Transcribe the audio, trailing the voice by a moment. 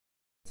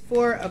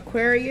for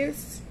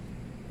Aquarius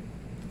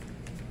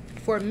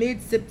for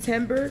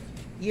mid-September,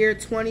 year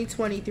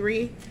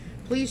 2023.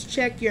 Please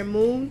check your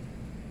moon.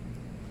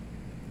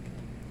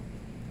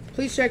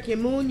 Please check your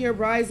moon, your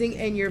rising,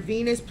 and your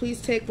Venus.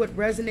 Please take what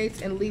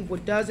resonates and leave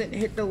what doesn't.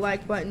 Hit the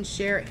like button,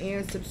 share,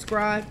 and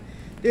subscribe.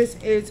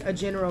 This is a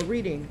general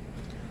reading.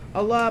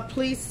 Allah,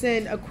 please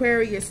send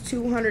Aquarius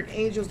 200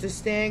 angels to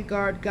stand,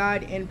 guard,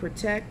 guide, and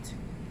protect.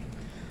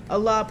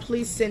 Allah,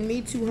 please send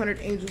me 200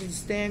 angels to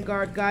stand,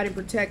 guard, guide, and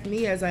protect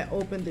me as I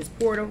open this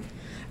portal.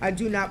 I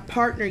do not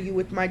partner you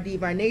with my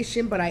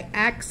divination, but I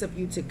ask of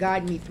you to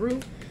guide me through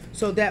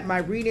so that my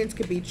readings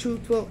can be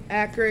truthful,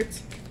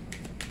 accurate,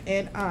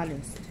 and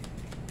honest.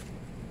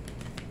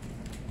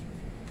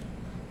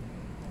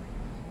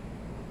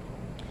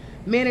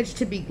 Manage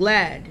to be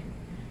glad.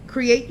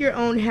 Create your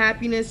own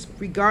happiness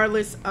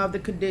regardless of the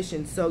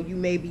conditions. So you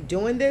may be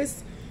doing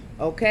this,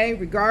 okay?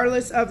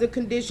 Regardless of the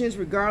conditions,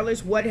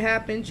 regardless what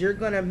happens, you're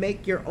going to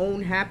make your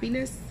own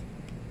happiness.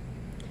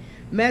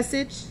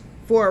 Message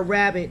for a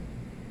rabbit.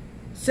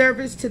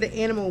 Service to the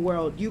animal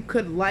world. You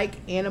could like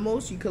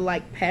animals. You could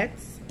like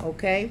pets,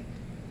 okay?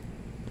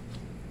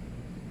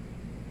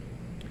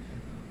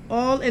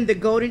 All in the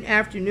golden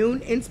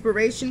afternoon.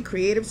 Inspiration,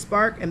 creative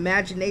spark,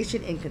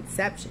 imagination, and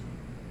conception.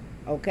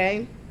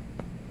 Okay?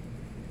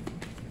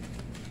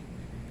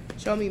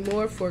 Show me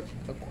more for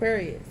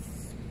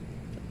Aquarius.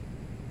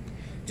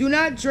 Do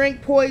not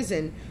drink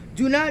poison.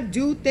 Do not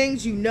do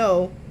things you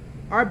know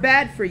are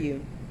bad for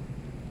you.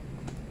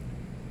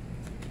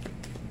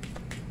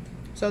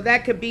 So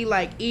that could be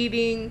like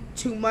eating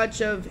too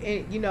much of,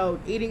 you know,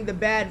 eating the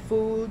bad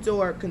foods,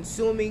 or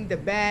consuming the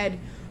bad,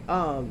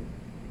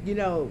 you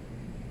know,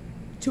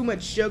 too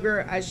much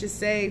sugar, I should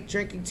say,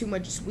 drinking too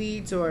much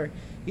sweets, or,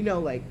 you know,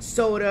 like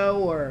soda,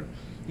 or,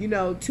 you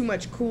know, too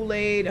much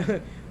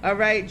Kool-Aid. All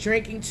right,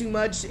 drinking too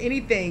much,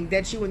 anything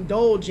that you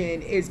indulge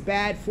in is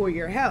bad for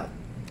your health.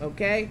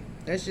 Okay,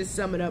 let's just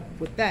sum it up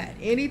with that.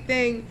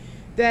 Anything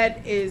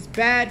that is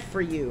bad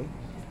for you,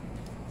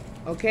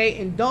 okay,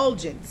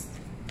 indulgence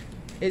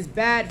is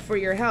bad for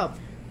your health.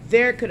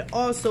 There could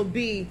also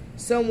be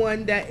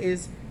someone that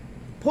is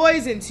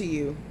poison to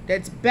you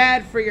that's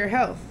bad for your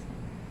health.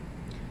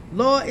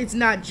 Law is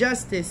not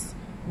justice.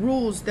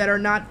 Rules that are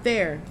not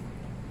fair.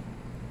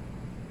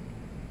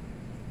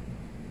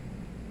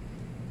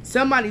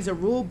 Somebody's a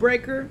rule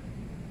breaker.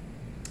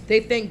 They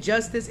think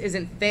justice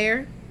isn't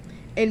fair.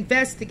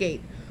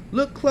 Investigate.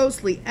 Look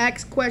closely.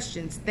 Ask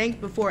questions. Think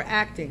before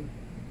acting.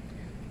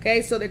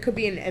 Okay, so there could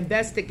be an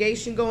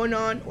investigation going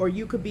on, or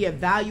you could be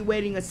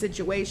evaluating a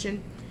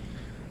situation.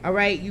 All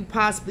right, you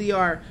possibly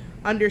are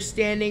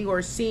understanding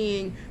or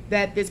seeing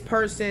that this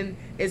person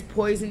is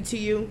poison to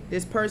you.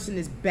 This person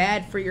is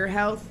bad for your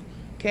health.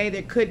 Okay,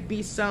 there could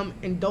be some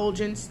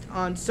indulgence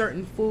on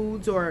certain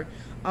foods or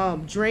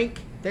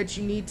drink that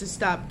you need to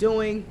stop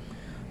doing.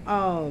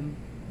 Try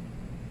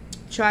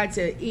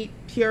to eat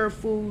pure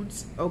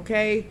foods,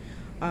 okay?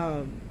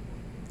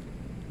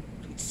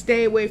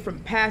 Stay away from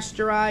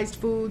pasteurized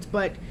foods,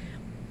 but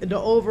the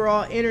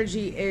overall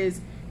energy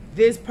is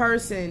this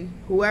person,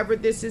 whoever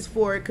this is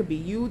for, it could be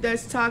you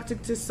that's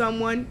toxic to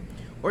someone,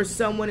 or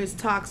someone is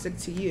toxic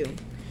to you.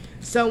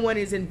 Someone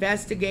is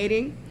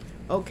investigating,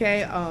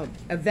 okay,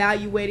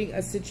 evaluating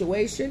a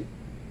situation.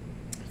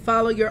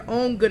 Follow your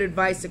own good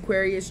advice,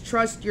 Aquarius.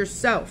 Trust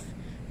yourself.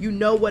 You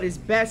know what is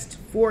best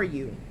for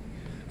you.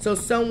 So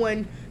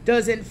someone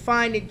doesn't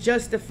find it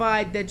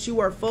justified that you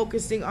are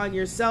focusing on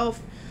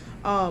yourself.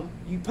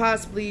 You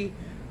possibly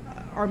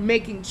are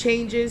making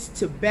changes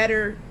to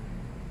better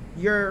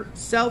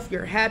yourself,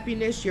 your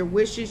happiness, your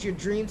wishes, your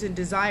dreams and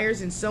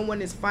desires, and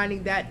someone is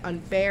finding that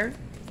unfair.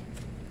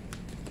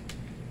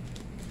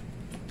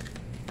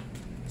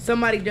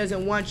 Somebody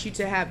doesn't want you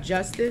to have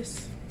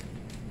justice.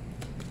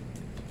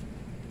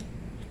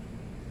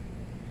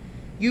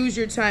 Use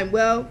your time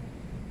well.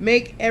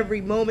 Make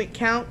every moment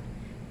count.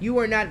 You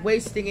are not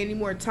wasting any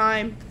more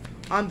time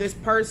on this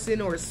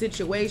person or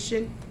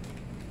situation.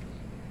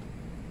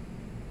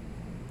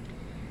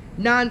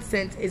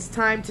 Nonsense. It's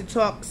time to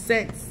talk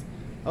sense.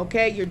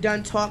 Okay, you're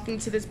done talking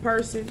to this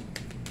person.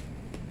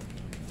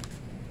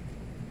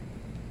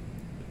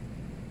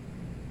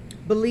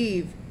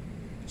 Believe.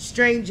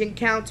 Strange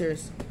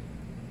encounters.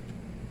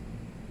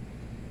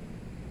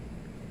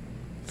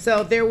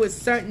 So there was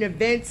certain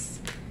events,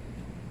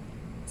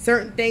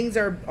 certain things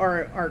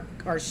are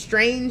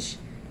strange,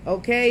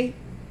 okay?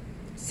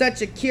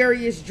 Such a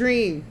curious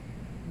dream,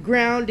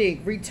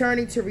 grounding,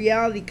 returning to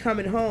reality,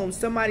 coming home.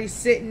 Somebody's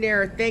sitting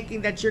there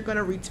thinking that you're going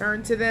to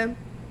return to them.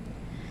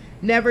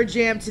 Never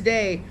jam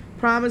today.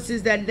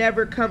 Promises that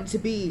never come to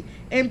be.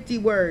 Empty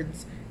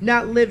words,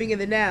 not living in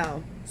the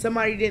now.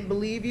 Somebody didn't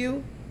believe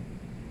you.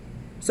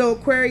 So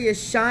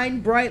Aquarius,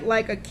 shine bright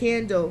like a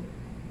candle.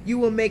 You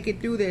will make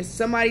it through this.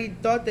 Somebody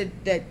thought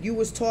that you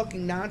was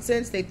talking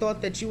nonsense. They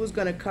thought that you was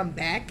going to come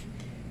back.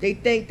 They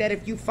think that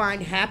if you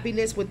find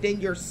happiness within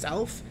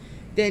yourself,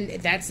 then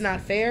that's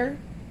not fair.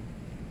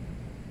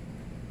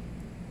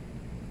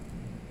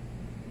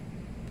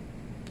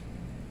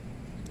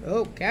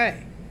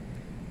 Okay.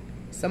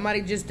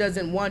 Somebody just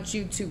doesn't want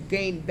you to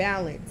gain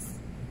balance.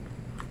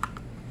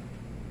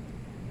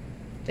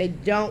 They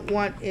don't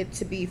want it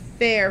to be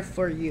fair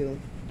for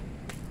you.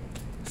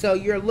 So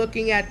you're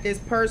looking at this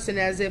person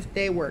as if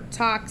they were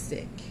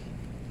toxic.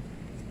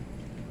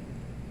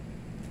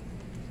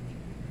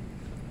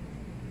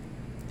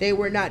 They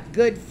were not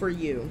good for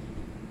you.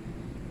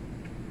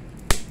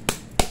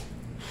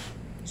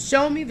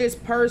 Show me this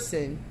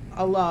person,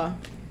 Allah,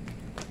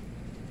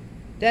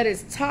 that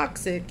is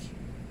toxic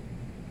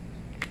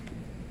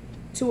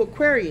to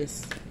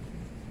Aquarius.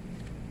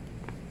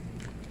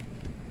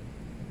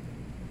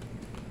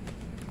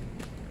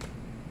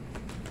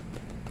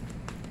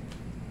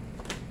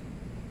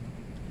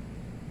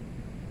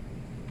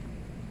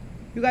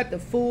 You got the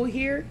Fool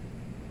here.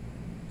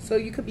 So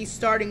you could be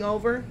starting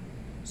over,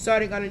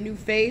 starting on a new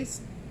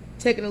phase,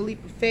 taking a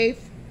leap of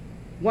faith,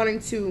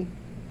 wanting to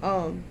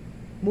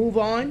move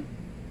on.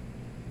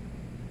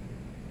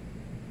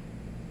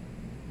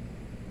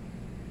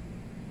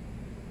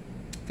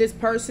 This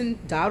person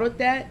doubted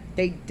that.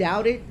 They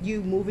doubted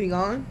you moving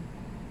on.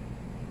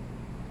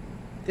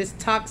 This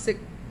toxic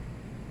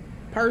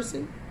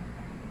person.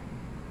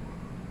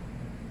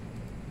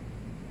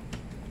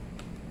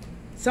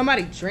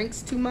 Somebody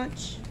drinks too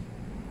much.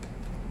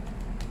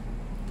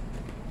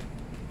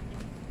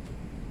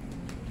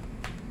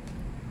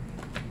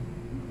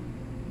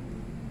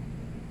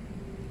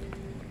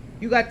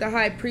 You got the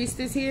High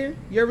Priestess here.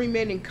 You're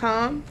remaining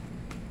calm.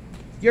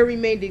 You're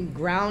remaining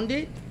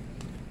grounded.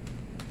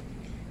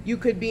 You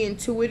could be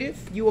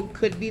intuitive. You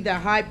could be the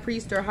High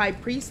Priest or High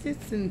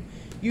Priestess, and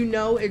you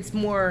know it's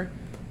more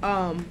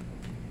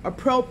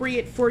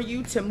appropriate for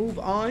you to move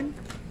on.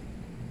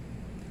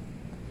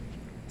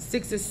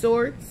 Six of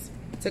Swords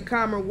to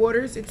calmer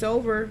waters. It's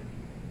over.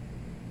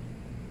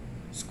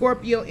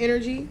 Scorpio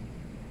energy.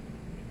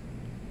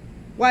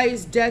 Why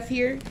is Death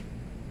here?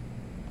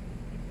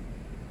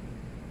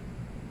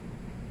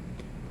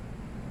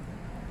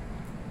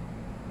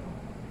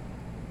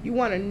 You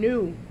want a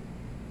new.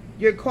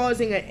 You're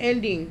causing an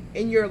ending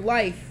in your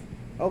life,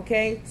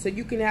 okay? So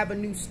you can have a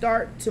new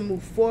start to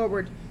move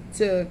forward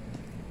to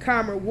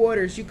calmer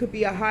waters. You could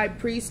be a High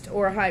Priest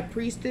or a High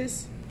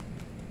Priestess.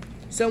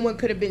 Someone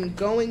could have been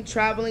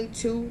traveling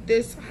to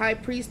this High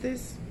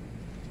Priestess.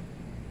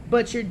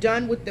 But you're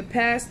done with the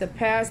past. The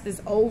past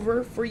is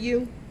over for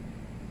you.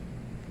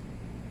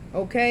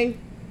 Okay?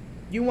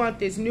 You want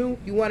this new.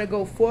 You want to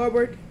go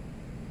forward.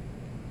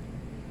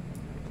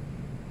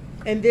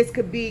 And this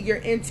could be your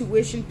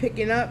intuition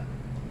picking up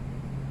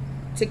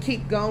to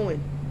keep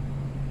going.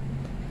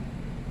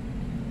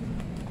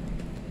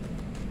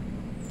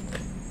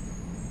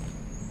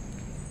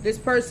 This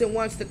person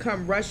wants to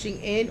come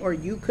rushing in, or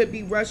you could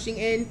be rushing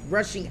in,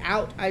 rushing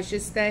out, I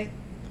should say.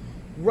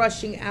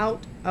 Rushing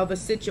out of a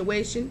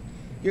situation.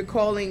 You're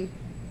calling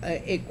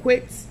it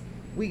quits.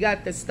 We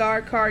got the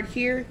Star card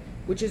here,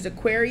 which is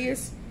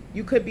Aquarius.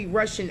 You could be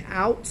rushing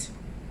out,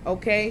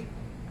 okay?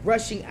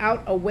 Rushing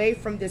out away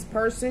from this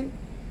person.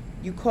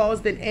 You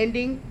caused an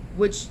ending,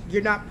 which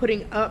you're not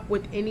putting up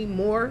with any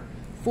more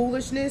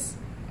foolishness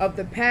of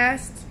the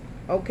past,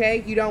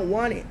 okay? You don't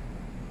want it.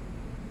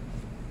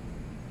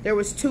 There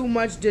was too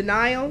much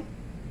denial.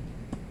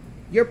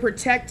 You're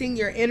protecting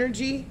your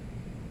energy,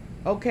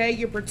 okay?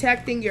 You're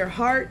protecting your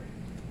heart.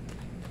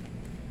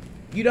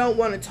 You don't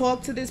want to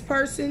talk to this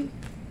person.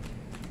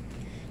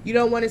 You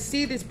don't want to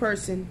see this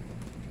person.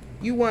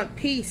 You want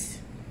peace.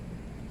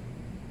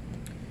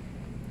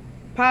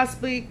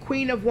 Possibly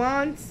Queen of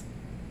Wands,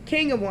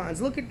 King of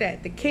Wands. Look at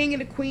that. The King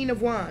and the Queen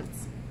of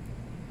Wands.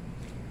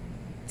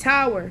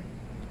 Tower.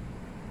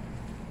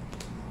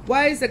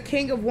 Why is a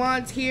King of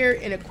Wands here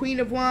and a Queen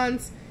of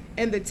Wands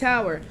and the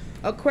Tower?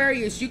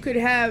 Aquarius, you could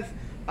have,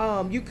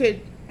 you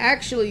could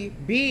actually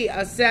be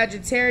a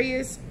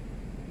Sagittarius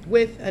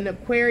with an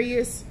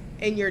Aquarius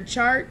in your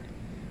chart,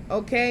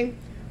 okay?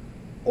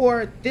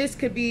 Or this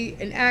could be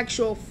an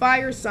actual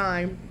fire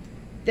sign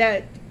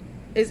that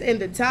is in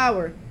the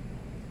Tower.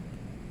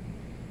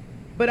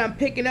 But I'm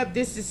picking up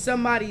this is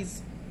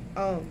somebody's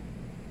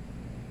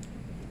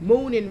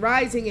moon and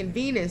rising in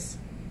Venus.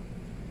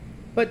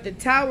 But the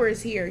Tower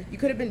is here. You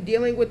could have been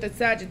dealing with a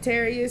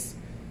Sagittarius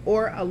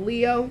or a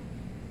Leo.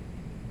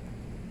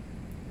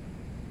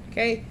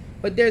 Okay?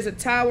 But there's a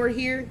Tower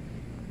here.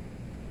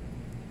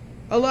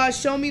 Allah,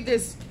 show me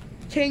this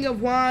King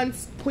of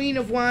Wands, Queen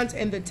of Wands,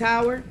 and the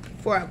Tower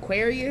for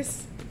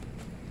Aquarius.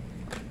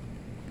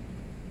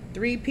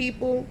 3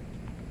 people.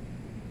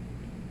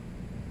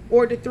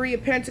 Or the 3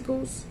 of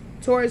Pentacles.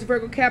 Taurus,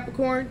 Virgo,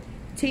 Capricorn.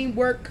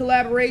 Teamwork,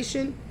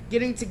 collaboration,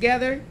 getting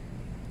together.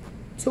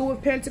 2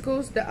 of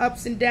Pentacles, the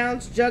ups and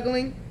downs,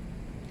 juggling.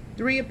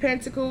 3 of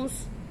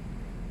Pentacles.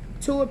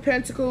 2 of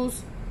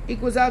Pentacles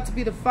equals out to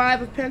be the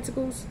 5 of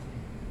Pentacles.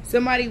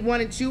 Somebody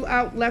wanted you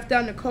out, left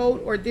out in the cold,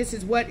 or this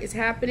is what is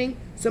happening.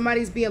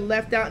 Somebody's being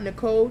left out in the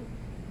cold.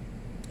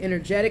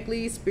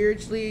 Energetically,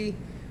 spiritually.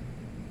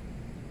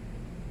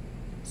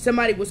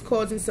 Somebody was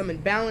causing some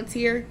imbalance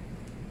here.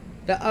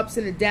 The ups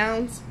and the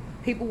downs.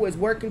 People was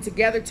working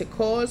together to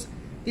cause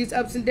these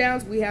ups and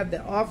downs. We have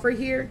the offer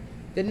here.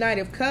 The Knight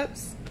of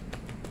Cups.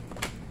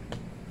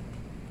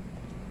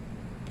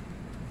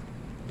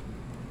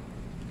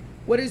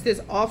 What is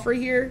this offer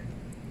here?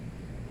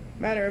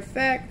 Matter of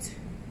fact,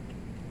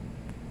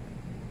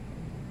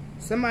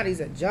 somebody's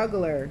a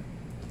juggler.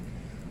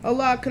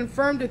 Allah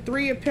confirmed the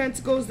Three of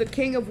Pentacles, the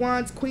King of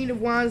Wands, Queen of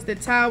Wands, the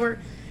Tower,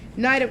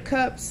 Knight of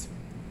Cups,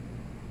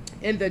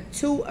 and the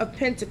Two of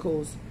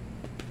Pentacles.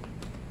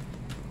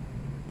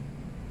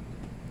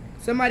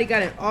 Somebody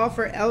got an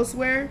offer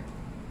elsewhere.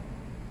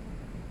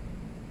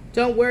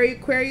 Don't worry,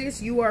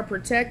 Aquarius, you are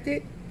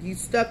protected. You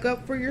stuck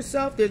up for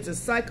yourself. There's a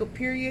cycle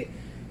period.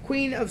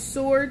 Queen of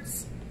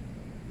Swords.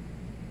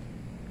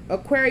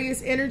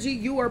 Aquarius energy,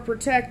 you are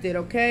protected,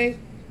 okay?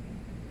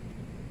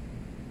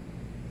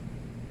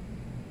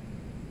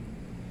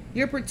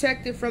 You're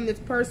protected from this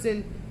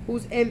person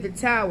who's in the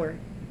Tower.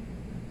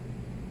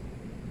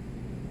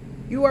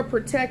 You are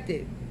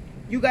protected.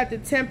 You got the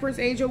Temperance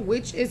angel,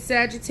 which is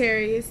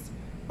Sagittarius,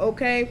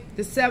 okay?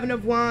 The Seven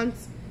of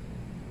Wands.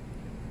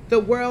 The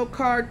World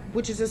card,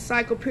 which is a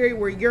cycle period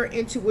where your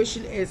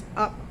intuition is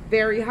up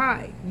very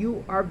high.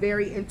 You are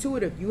very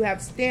intuitive. You have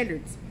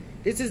standards.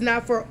 This is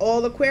not for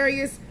all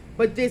Aquarius,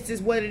 but this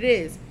is what it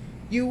is.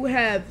 You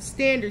have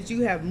standards.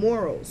 You have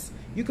morals.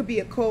 You could be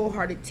a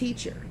cold-hearted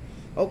teacher,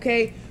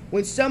 okay?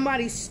 When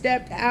somebody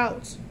stepped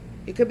out,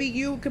 it could be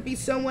you, it could be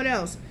someone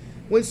else.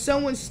 When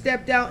someone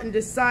stepped out and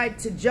decided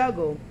to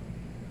juggle,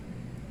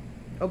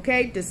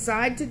 okay,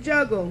 decide to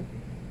juggle,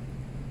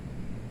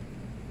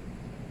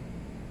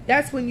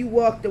 that's when you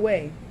walked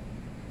away.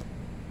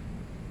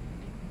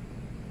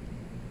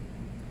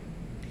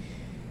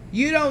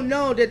 You don't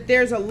know that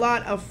there's a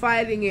lot of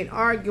fighting and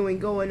arguing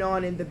going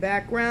on in the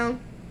background.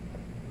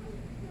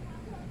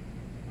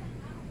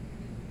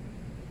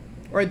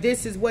 Or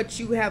this is what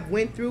you have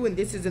went through, and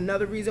this is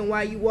another reason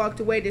why you walked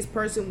away. This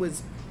person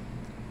was,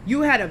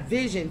 you had a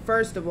vision,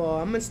 first of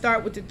all. I'm going to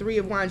start with the Three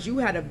of Wands. You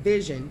had a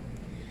vision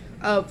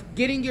of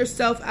getting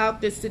yourself out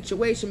this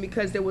situation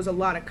because there was a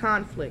lot of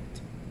conflict.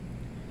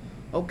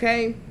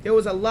 Okay? There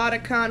was a lot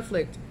of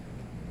conflict.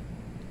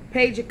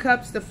 Page of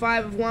Cups, the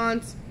Five of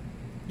Wands.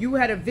 You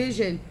had a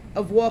vision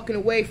of walking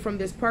away from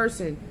this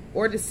person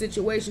or this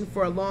situation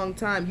for a long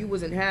time. You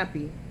wasn't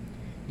happy.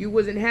 You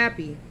wasn't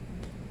happy.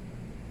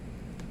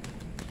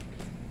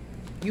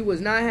 You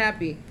was not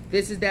happy.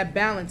 This is that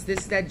balance. This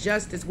is that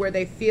justice where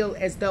they feel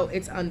as though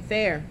it's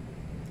unfair.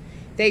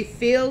 They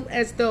feel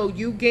as though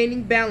you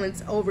gaining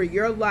balance over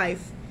your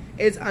life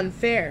is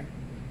unfair.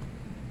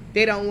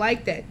 They don't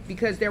like that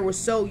because they were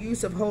so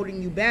used of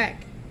holding you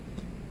back.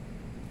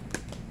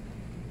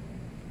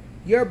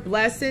 Your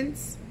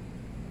blessings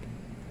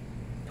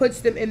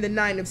puts them in the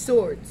Nine of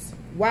Swords.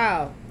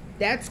 Wow,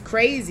 that's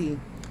crazy.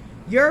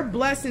 Your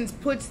blessings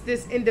puts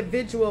this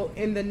individual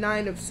in the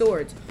Nine of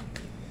Swords.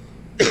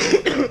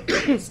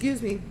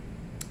 Excuse me.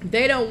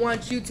 They don't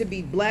want you to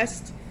be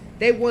blessed.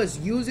 They was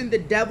using the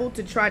devil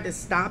to try to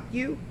stop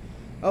you.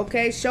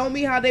 Okay, show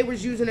me how they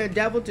was using the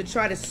devil to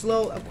try to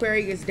slow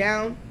Aquarius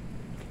down.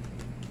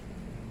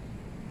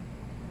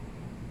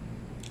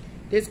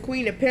 This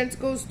Queen of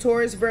Pentacles,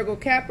 Taurus, Virgo,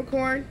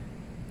 Capricorn.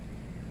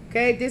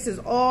 Okay, this is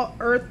all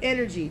earth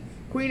energy.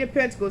 Queen of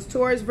Pentacles,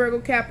 Taurus, Virgo,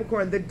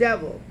 Capricorn, the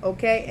devil.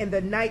 Okay, and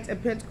the Knight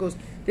of Pentacles.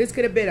 This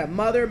could have been a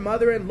mother,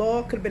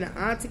 mother-in-law, could have been an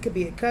auntie, could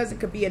be a cousin,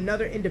 could be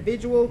another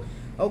individual.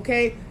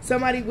 Okay,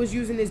 somebody was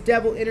using this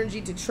devil energy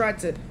to try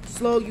to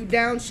slow you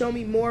down. Show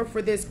me more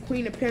for this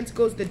Queen of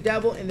Pentacles, the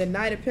devil, and the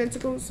Knight of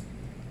Pentacles.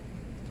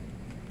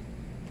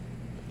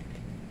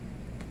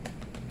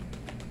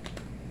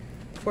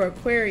 For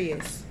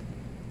Aquarius.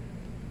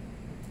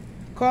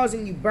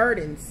 Causing you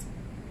burdens.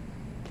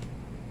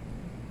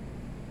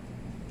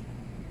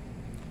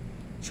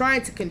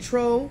 Trying to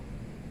control.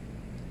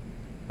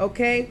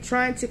 Okay,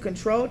 trying to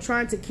control,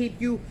 trying to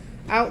keep you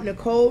out in the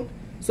cold.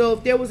 So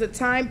if there was a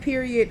time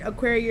period,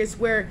 Aquarius,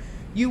 where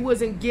you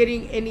wasn't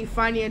getting any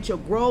financial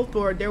growth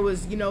or there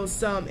was, you know,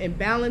 some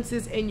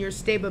imbalances in your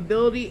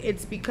stability,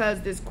 it's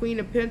because this Queen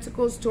of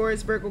Pentacles,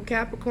 Taurus, Virgo,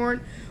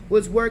 Capricorn,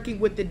 was working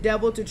with the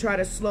devil to try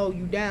to slow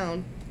you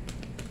down.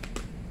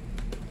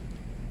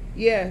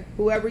 Yeah,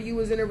 whoever you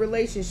was in a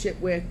relationship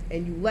with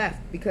and you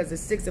left because the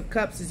Six of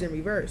Cups is in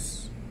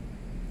reverse.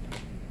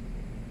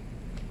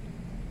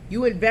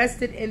 You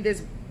invested in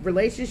this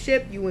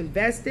relationship, you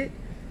invested,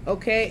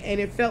 okay, and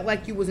it felt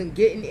like you wasn't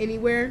getting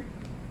anywhere.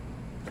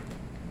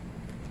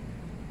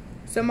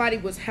 Somebody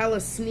was hella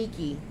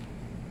sneaky.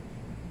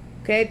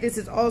 Okay, this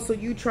is also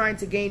you trying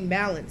to gain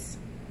balance.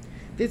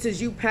 This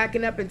is you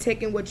packing up and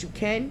taking what you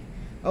can,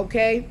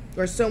 okay?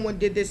 Or someone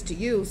did this to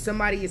you.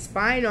 Somebody is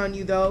spying on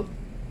you, though.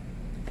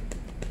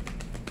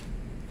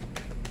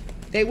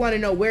 They want to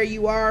know where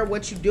you are,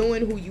 what you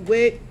doing, who you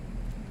with.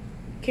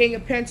 King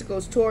of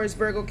Pentacles, Taurus,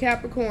 Virgo,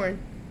 Capricorn.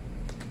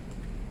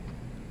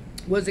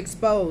 Was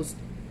exposed.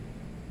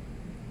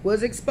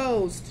 Was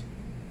exposed.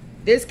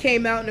 This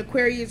came out in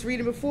Aquarius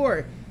reading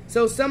before.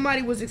 So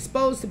somebody was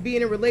exposed to be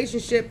in a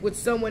relationship with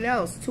someone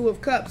else. Two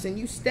of Cups. And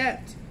you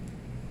stepped.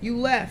 You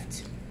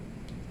left.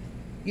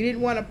 You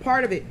didn't want a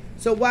part of it.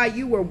 So while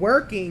you were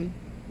working,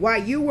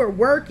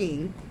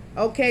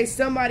 okay,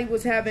 somebody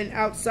was having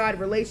outside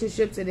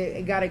relationships and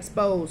it got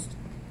exposed.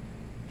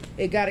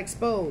 It got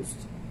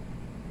exposed.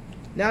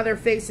 Now they're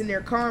facing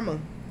their karma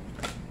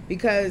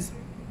because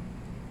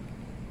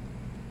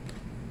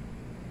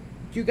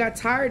you got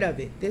tired of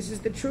it. This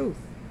is the truth.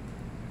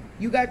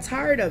 You got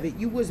tired of it.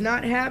 You was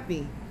not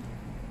happy.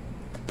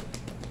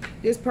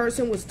 This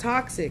person was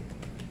toxic.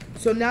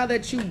 So now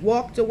that you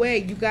walked away,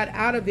 you got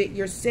out of it,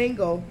 you're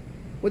single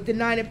with the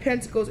 9 of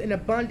Pentacles and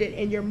abundant,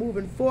 and you're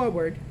moving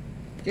forward.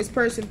 This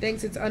person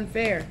thinks it's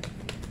unfair.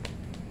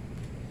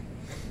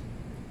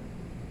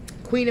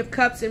 Queen of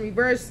Cups in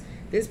reverse.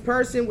 This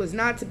person was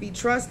not to be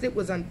trusted,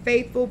 was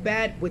unfaithful,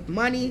 bad with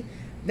money,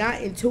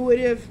 not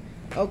intuitive,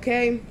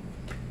 okay?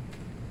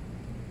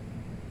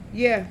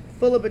 Yeah,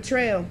 full of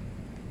betrayal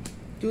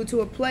due to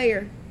a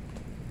player.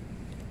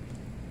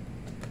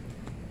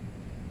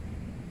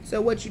 So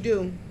what you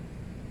do?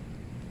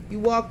 You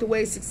walked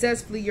away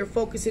successfully. You're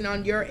focusing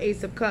on your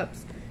Ace of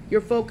Cups.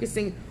 You're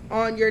focusing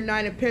on your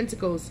 9 of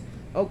Pentacles,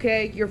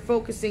 okay? You're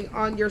focusing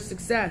on your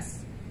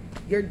success.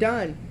 You're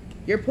done.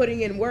 You're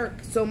putting in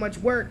work, so much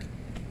work.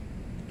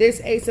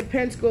 This Ace of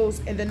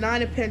Pentacles and the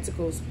 9 of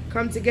Pentacles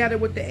come together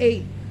with the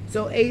 8.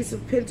 So Ace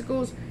of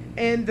Pentacles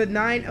and the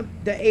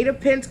 8 of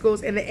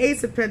Pentacles and the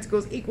Ace of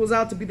Pentacles equals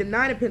out to be the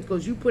 9 of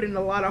Pentacles. You put in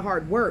a lot of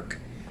hard work,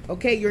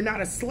 okay? You're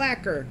not a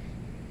slacker.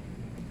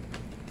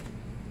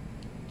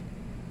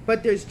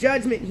 But there's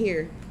judgment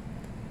here.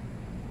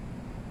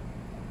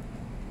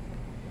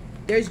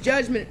 There's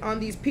judgment on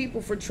these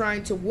people for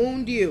trying to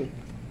wound you.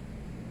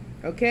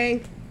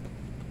 Okay?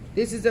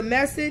 This is a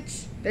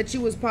message that you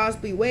was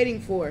possibly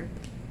waiting for.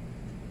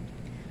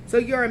 So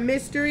you're a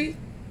mystery.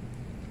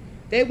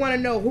 They want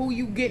to know who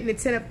you getting the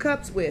 10 of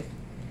Cups with.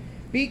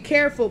 Be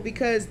careful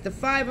because the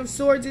 5 of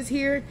Swords is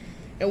here.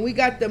 And we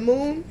got the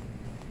Moon,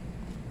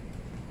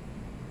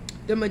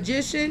 the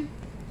Magician,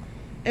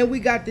 and we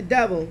got the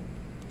Devil.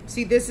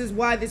 See, this is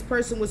why this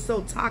person was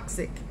so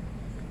toxic,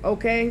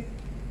 okay?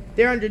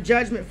 They're under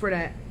judgment for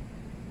that.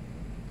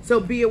 So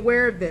be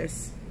aware of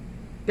this.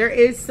 There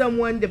is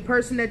someone, the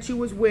person that you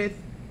was with,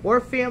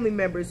 or family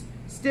members,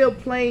 still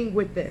playing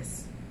with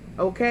this,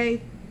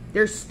 okay?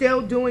 They're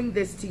still doing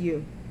this to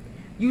you.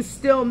 You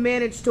still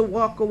manage to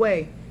walk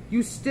away.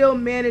 You still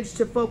manage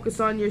to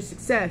focus on your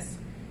success.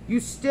 You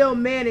still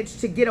manage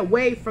to get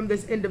away from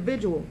this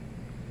individual.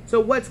 So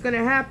what's going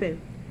to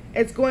happen?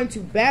 It's going to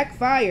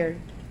backfire.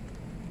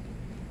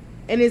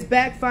 And is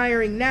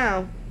backfiring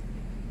now.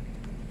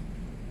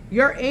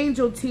 Your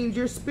angel teams,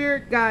 your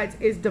spirit guides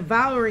is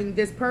devouring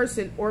this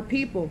person or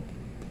people.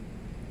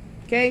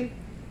 Okay?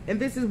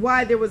 And this is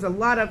why there was a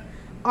lot of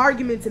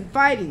arguments and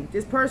fighting.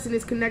 This person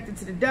is connected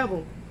to the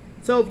devil.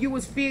 So if you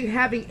was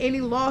having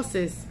any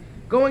losses,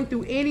 going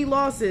through any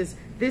losses,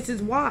 this is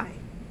why.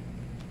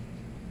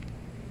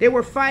 They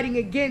were fighting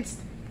against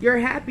your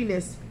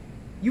happiness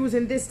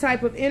using this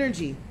type of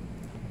energy.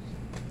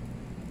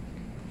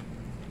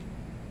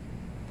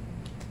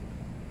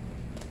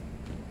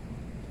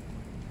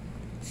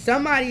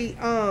 Somebody's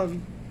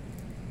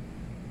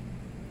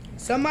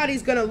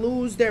gonna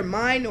lose their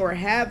mind or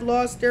have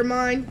lost their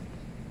mind.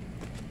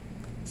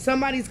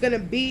 Somebody's gonna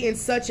be in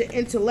such an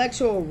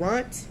intellectual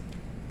rut.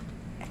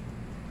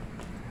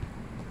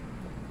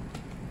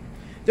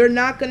 They're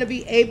not gonna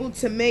be able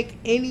to make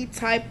any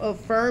type of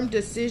firm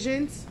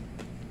decisions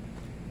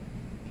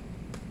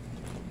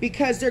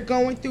because they're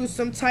going through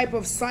some type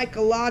of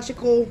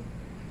psychological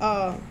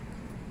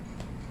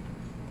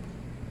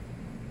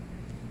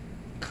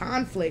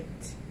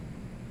conflict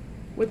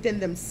within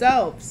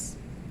themselves.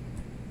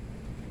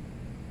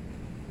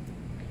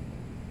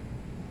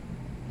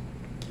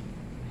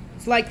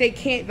 It's like they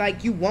can't,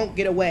 like, you won't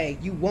get away.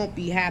 You won't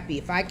be happy.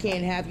 If I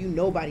can't have you,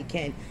 nobody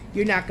can.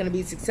 You're not going to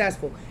be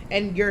successful.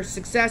 And you're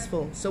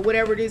successful. So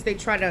whatever it is they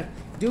try to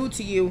do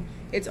to you,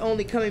 it's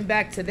only coming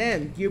back to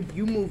them.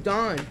 You moved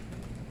on.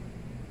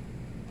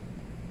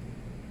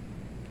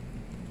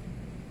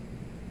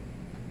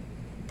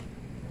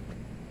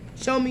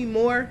 Show me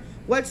more.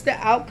 What's the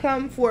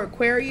outcome for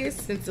Aquarius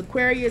since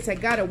Aquarius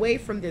had got away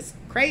from this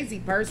crazy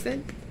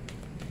person?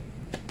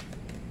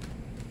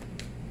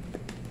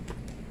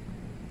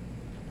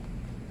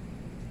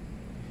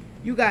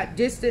 You got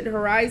distant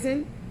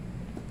horizon.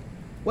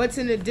 What's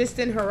in the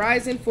distant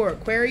horizon for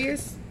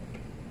Aquarius?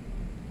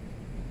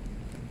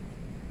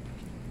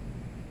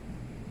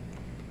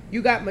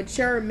 You got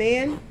mature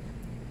man.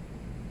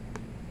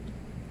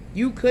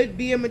 You could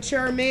be a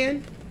mature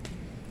man.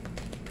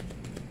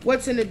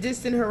 What's in the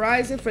distant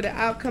horizon for the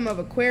outcome of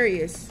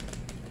Aquarius?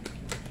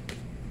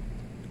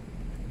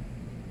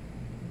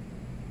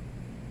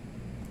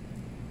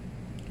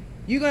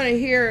 You're going to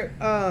hear,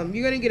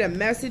 you're going to get a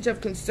message of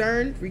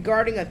concern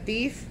regarding a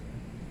thief.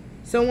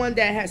 Someone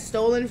that has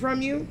stolen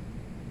from you.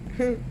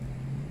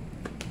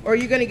 Or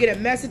you're going to get a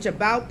message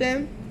about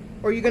them.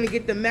 Or you're going to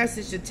get the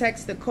message, the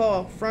text, the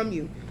call from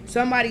you.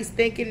 Somebody's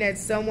thinking that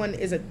someone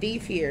is a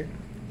thief here.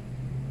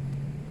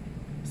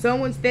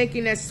 Someone's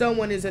thinking that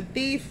someone is a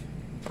thief.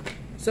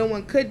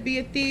 Someone could be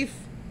a thief.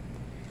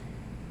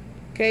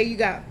 Okay, you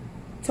got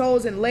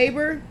tolls and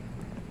labor.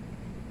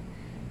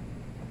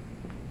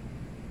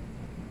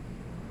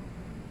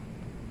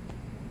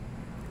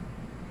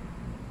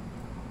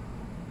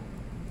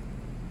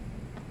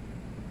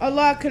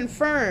 Allah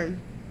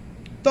confirmed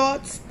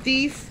thoughts,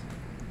 thief,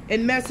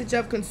 and message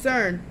of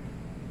concern.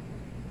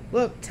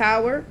 Look,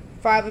 Tower,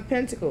 5 of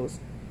Pentacles.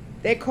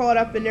 They're caught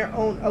up in their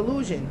own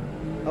illusion.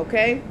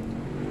 Okay?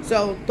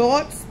 So,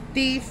 thoughts,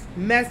 thief,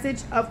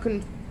 message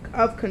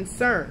of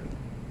concern.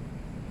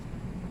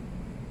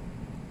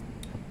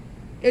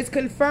 It's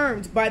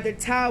confirmed by the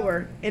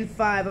Tower and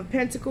 5 of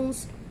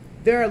Pentacles.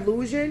 Their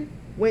illusion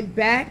went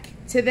back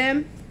to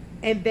them,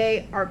 and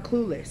they are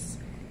clueless.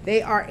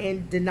 They are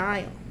in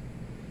denial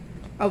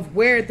of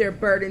where their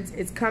burdens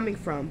is coming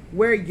from,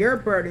 where your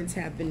burdens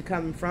have been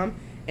coming from,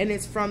 and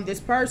it's from this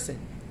person.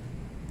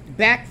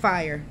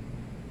 Backfire.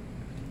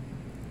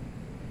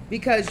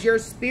 Because your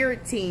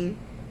spirit team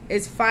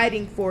is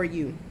fighting for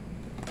you.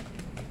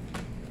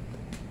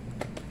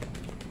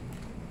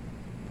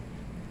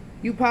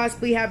 You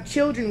possibly have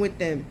children with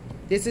them.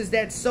 This is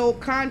that soul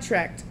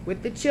contract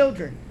with the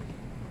children.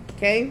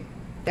 Okay?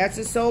 That's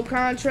a soul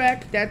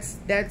contract. That's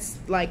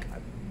like,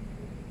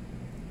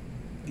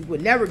 you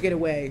would never get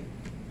away.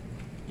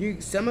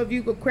 Some of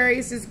you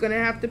Aquarius is going to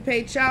have to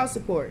pay child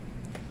support.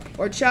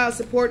 Or child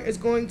support is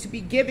going to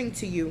be given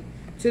to you,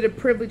 to the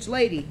privileged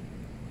lady.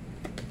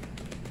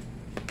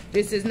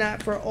 This is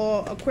not for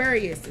all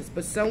Aquariuses,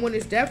 but someone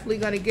is definitely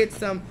going to get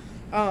some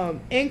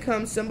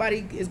income.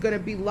 Somebody is going to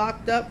be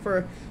locked up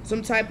for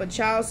some type of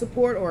child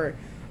support, or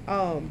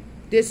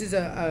this is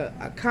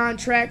a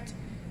contract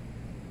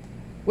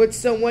with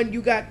someone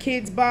you got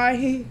kids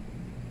by.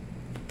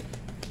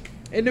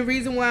 And the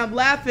reason why I'm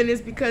laughing is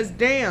because,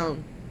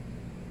 damn,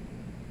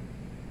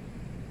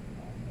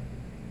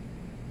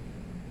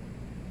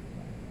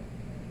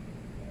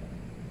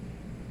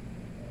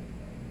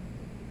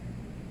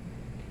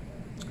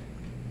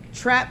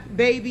 trap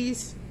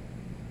babies.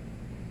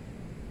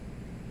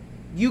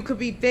 You could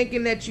be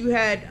thinking that you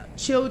had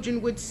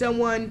children with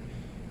someone,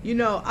 you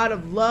know, out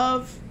of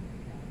love,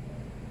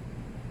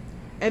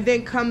 and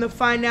then come to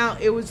find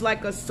out it was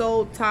like a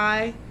soul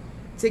tie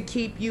to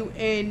keep you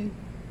in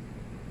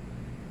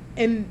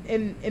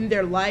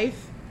their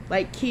life,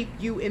 like keep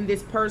you in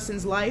this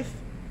person's life.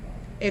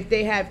 If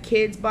they have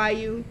kids by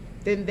you,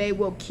 then they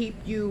will keep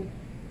you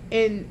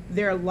in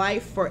their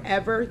life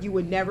forever. You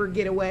would never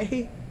get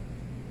away.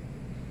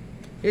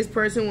 This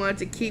person wanted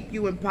to keep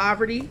you in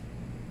poverty.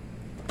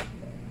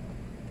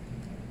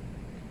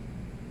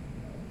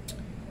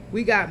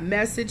 We got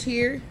message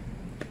here.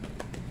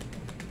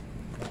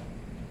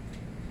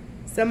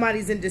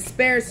 Somebody's in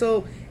despair.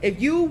 So if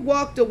you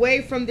walked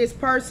away from this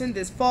person,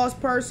 this false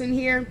person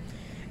here,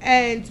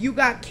 and you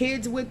got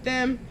kids with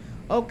them,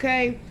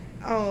 okay,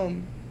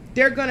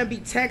 they're gonna be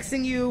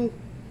texting you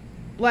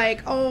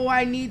like, oh,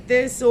 I need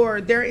this, or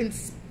they're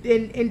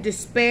in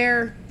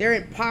despair, they're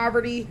in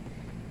poverty.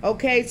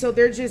 Okay, so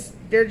they're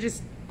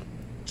just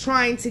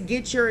trying to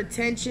get your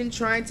attention,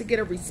 trying to get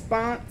a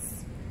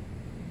response.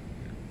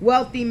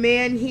 Wealthy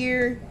man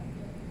here.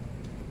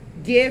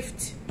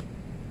 Gift.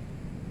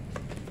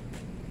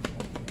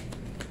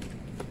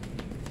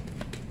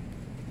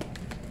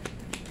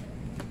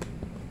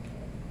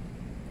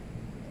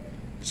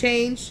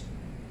 Change.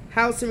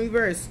 House in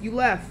reverse. You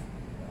left.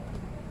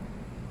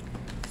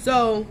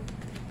 So,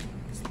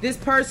 this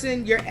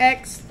person, your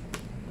ex,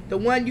 the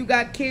one you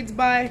got kids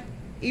by,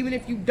 even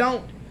if you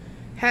don't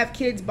have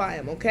kids by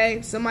him,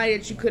 okay? Somebody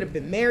that you could have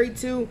been married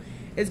to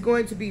is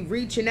going to be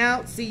reaching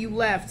out. See, you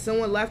left.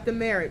 Someone left the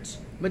marriage.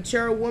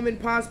 Mature woman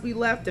possibly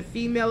left. A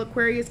female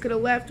Aquarius could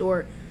have left.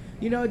 Or,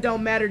 you know, it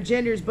don't matter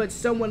genders, but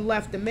someone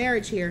left the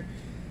marriage here.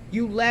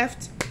 You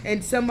left,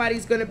 and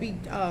somebody's going to be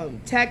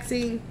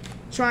texting,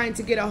 trying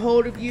to get a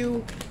hold of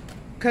you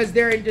because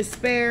they're in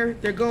despair.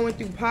 They're going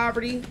through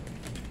poverty.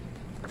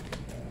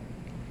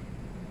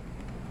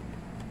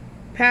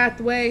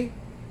 Pathway.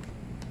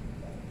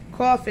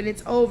 Coffin,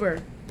 it's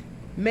over.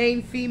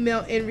 Main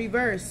female in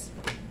reverse.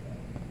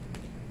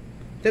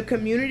 The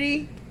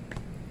community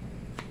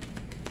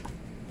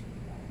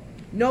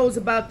knows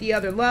about the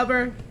other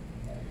lover.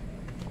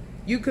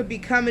 You could be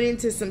coming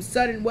into some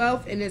sudden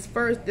wealth, and this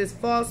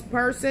false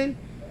person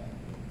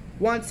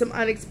wants some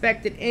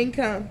unexpected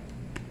income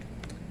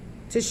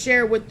to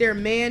share with their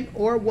man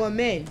or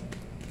woman.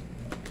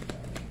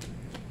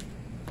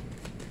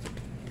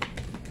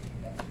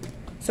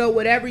 So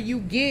whatever you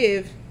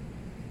give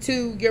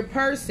to your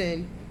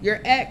person, your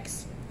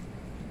ex,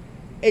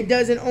 it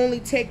doesn't only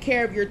take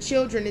care of your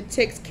children, it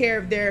takes care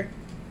of their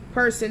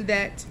person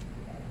that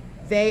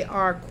they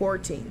are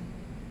courting.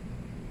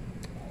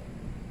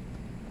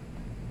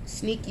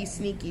 Sneaky,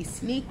 sneaky,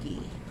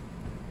 sneaky.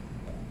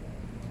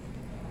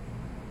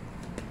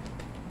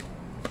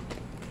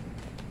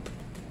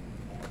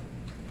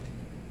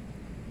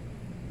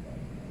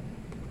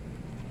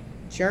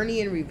 Journey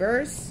in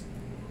reverse.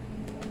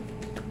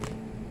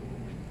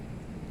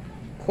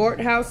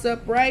 Courthouse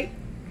upright.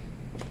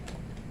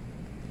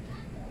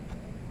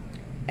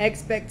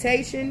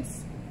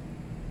 Expectations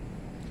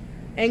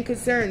and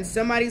concerns.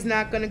 Somebody's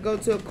not going to go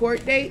to a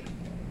court date.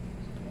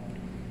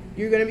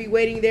 You're going to be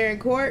waiting there in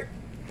court.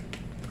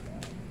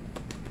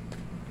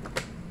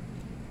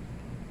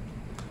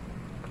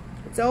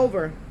 It's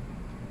over.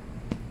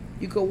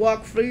 You could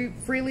walk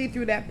freely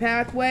through that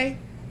pathway.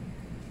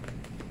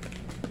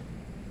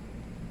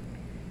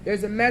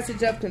 There's a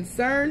message of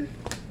concern.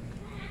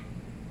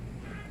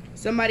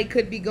 Somebody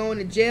could be going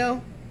to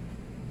jail.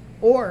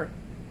 Or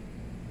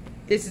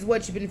this is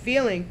what you've been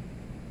feeling,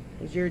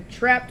 is you're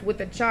trapped with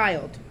a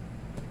child.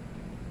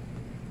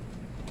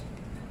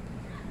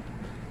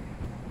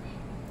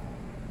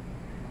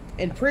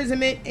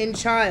 Imprisonment in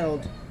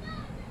child.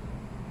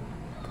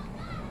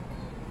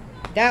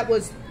 That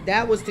was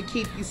to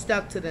keep you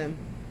stuck to them.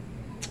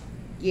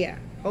 Yeah.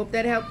 Hope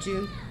that helped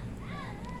you.